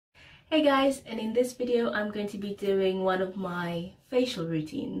Hey guys, and in this video I'm going to be doing one of my facial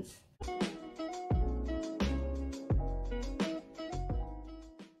routines.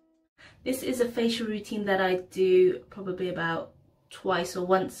 This is a facial routine that I do probably about twice or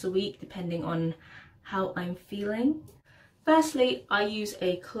once a week depending on how I'm feeling. Firstly, I use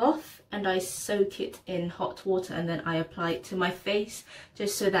a cloth and I soak it in hot water and then I apply it to my face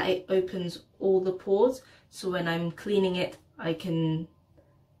just so that it opens all the pores. So when I'm cleaning it, I can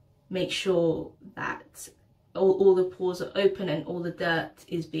make sure that all the pores are open and all the dirt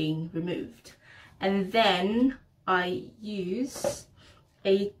is being removed. And then I use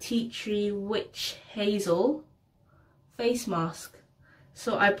a tea tree witch hazel face mask.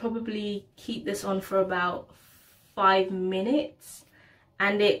 So I probably keep this on for about 5 minutes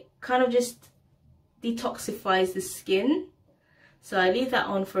and it kind of just detoxifies the skin. So I leave that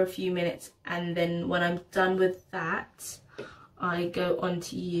on for a few minutes and then when I'm done with that, I go on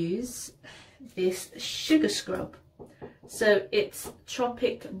to use this sugar scrub. So it's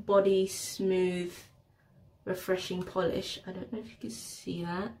Tropic Body Smooth Refreshing Polish. I don't know if you can see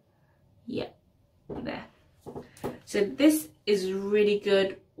that. Yeah, there. So this is really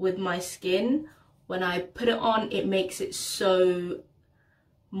good with my skin. When I put it on, it makes it so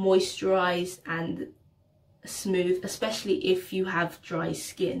moisturized and smooth, especially if you have dry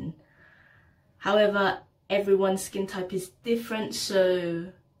skin. However, everyone's skin type is different, so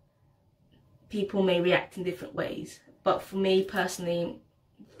people may react in different ways. But for me personally,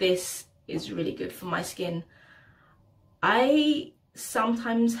 this is really good for my skin. I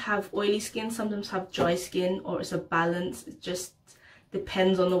sometimes have oily skin, sometimes have dry skin, or it's a balance. It just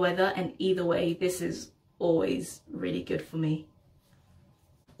depends on the weather, and either way, this is always really good for me.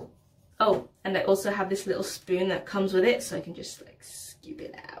 Oh, and I also have this little spoon that comes with it, so I can just like scoop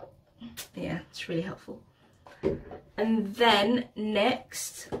it out. Yeah, it's really helpful. And then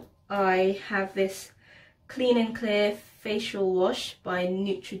next I have this Clean and Clear facial wash by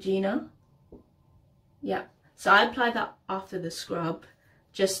Neutrogena. Yeah, so I apply that after the scrub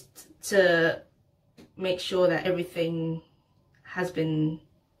just to make sure that everything has been,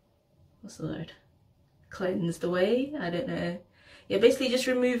 what's the word, cleansed away. I don't know. Yeah, basically just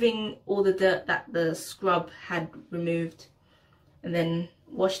removing all the dirt that the scrub had removed and then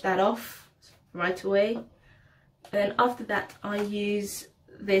wash that off right away. Then after that I use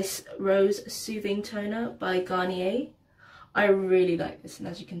this Rose Soothing Toner by Garnier. I really like this, and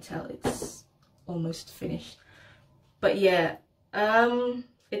as you can tell it's almost finished. But yeah,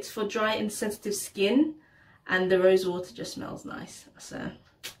 it's for dry and sensitive skin, and the rose water just smells nice. So,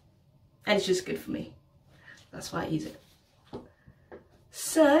 and it's just good for me. That's why I use it.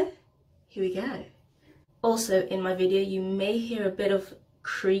 So here we go. Also in my video you may hear a bit of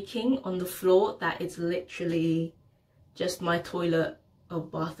creaking on the floor. That is literally just my toilet or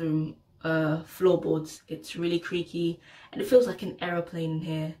bathroom floorboards. It's really creaky and it feels like an aeroplane in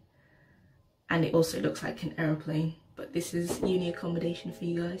here, and it also looks like an aeroplane, but this is uni accommodation for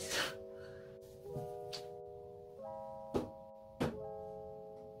you guys.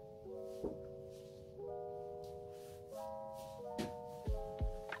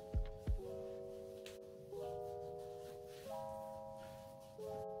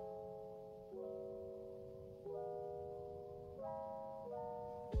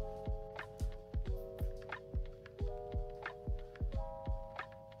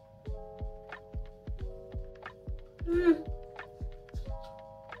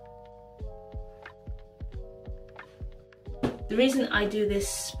 The reason I do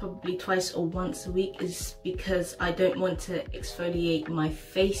this probably twice or once a week is because I don't want to exfoliate my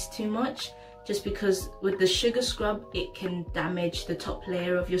face too much, just because with the sugar scrub it can damage the top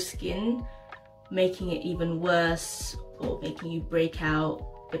layer of your skin, making it even worse or making you break out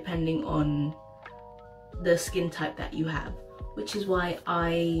depending on the skin type that you have, which is why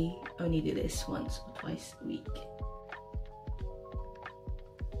I only do this once or twice a week.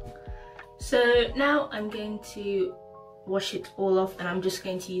 So now I'm going to wash it all off, and I'm just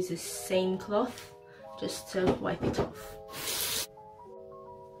going to use this same cloth just to wipe it off.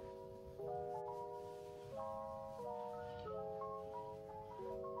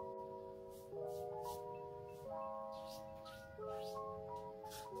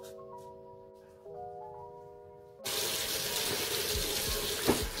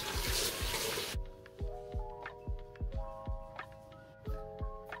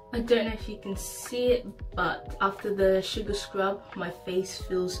 I don't know if you can see it, but after the sugar scrub my face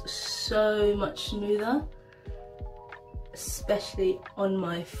feels so much smoother, especially on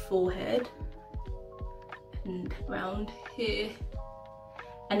my forehead and around here.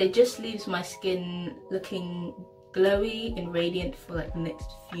 And it just leaves my skin looking glowy and radiant for like the next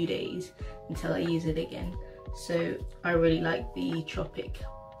few days until I use it again. So I really like the Tropic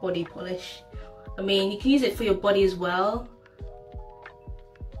body polish. I mean, you can use it for your body as well.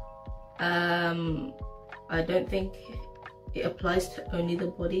 I don't think it applies to only the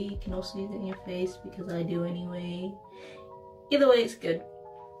body. You can also use it in your face, because I do anyway. Either way, it's good.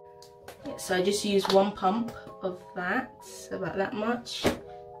 Yeah, so I just use 1 pump of that, about that much.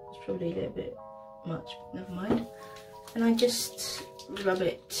 It's probably a little bit much, but never mind. And I just rub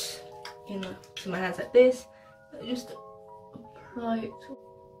it to my hands like this. I just apply it.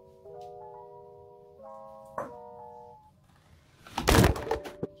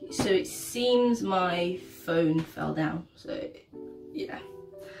 So it seems my phone fell down, so yeah,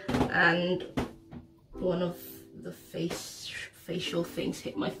 and one of the facial things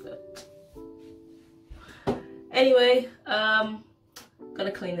hit my foot. Anyway,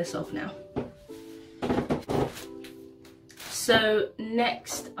 gotta clean this off now. So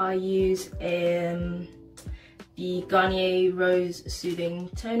next I use the Garnier Rose Soothing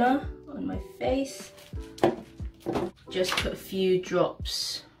Toner on my face. Just put a few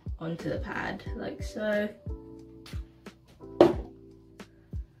drops onto the pad, like so.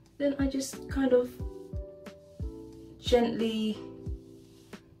 Then I just kind of gently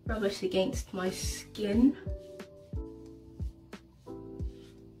rub it against my skin.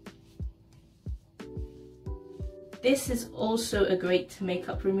 This is also a great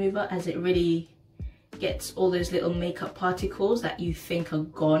makeup remover, as it really gets all those little makeup particles that you think are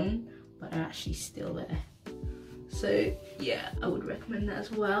gone but are actually still there. So yeah, I would recommend that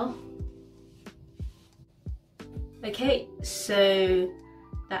as well. Okay, so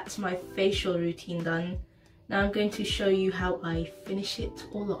that's my facial routine done. Now I'm going to show you how I finish it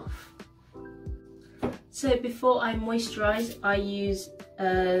all off. So before I moisturize, I use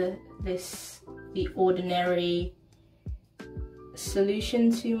the Ordinary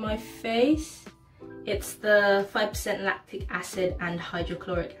solution to my face. It's the 5% lactic acid and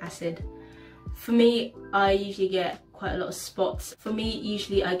hydrochloric acid. For me, I usually get quite a lot of spots. For me,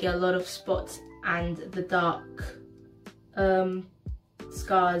 usually I get a lot of spots and the dark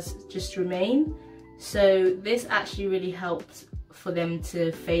scars just remain. So this actually really helped for them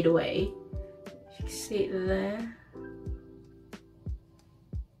to fade away. If you can see it there.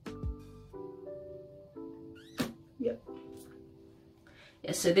 Yep.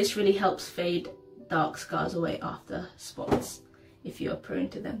 Yeah, so this really helps fade dark scars away after spots if you are prone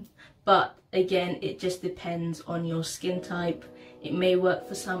to them. But again, it just depends on your skin type. It may work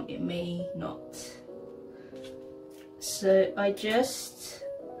for some, it may not. So I just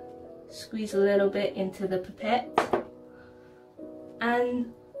squeeze a little bit into the pipette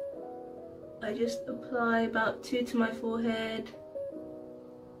and I just apply about 2 to my forehead,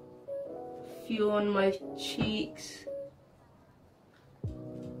 a few on my cheeks,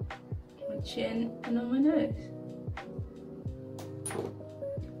 my chin and on my nose.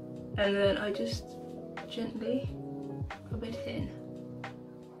 And then I just gently rub it in.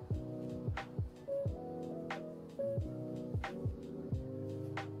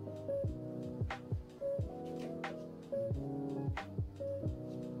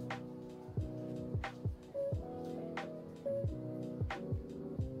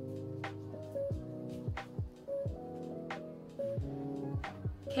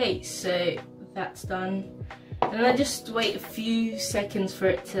 Okay, so that's done. And then I just wait a few seconds for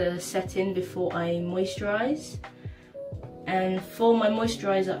it to set in before I moisturize. And for my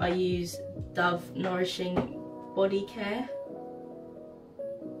moisturizer, I use Dove Nourishing Body Care.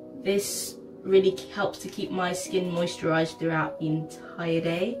 This really helps to keep my skin moisturized throughout the entire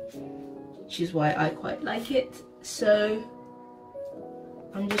day, which is why I quite like it. So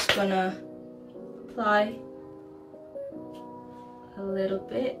I'm just gonna apply a little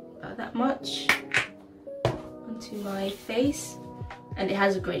bit, about that much, onto my face, and it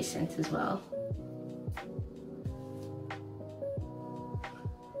has a great scent as well.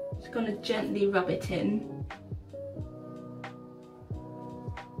 Just gonna gently rub it in.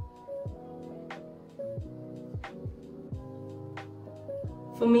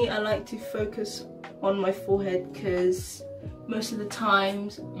 For me, I like to focus on my forehead because most of the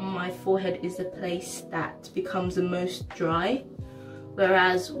times my forehead is the place that becomes the most dry,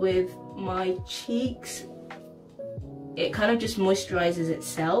 whereas with my cheeks it kind of just moisturizes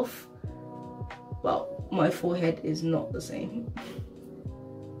itself. Well, my forehead is not the same.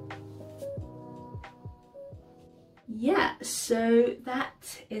 Yeah, so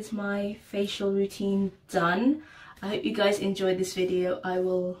that is my facial routine done. I hope you guys enjoyed this video. I've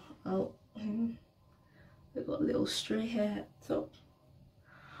got a little stray hair at the top.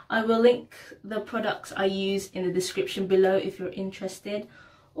 I will link the products I use in the description below if you're interested.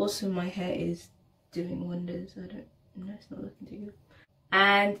 Also, my hair is doing wonders. I don't know, it's not looking too good.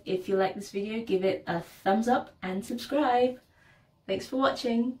 And if you like this video, give it a thumbs up and subscribe. Thanks for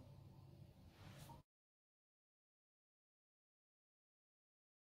watching.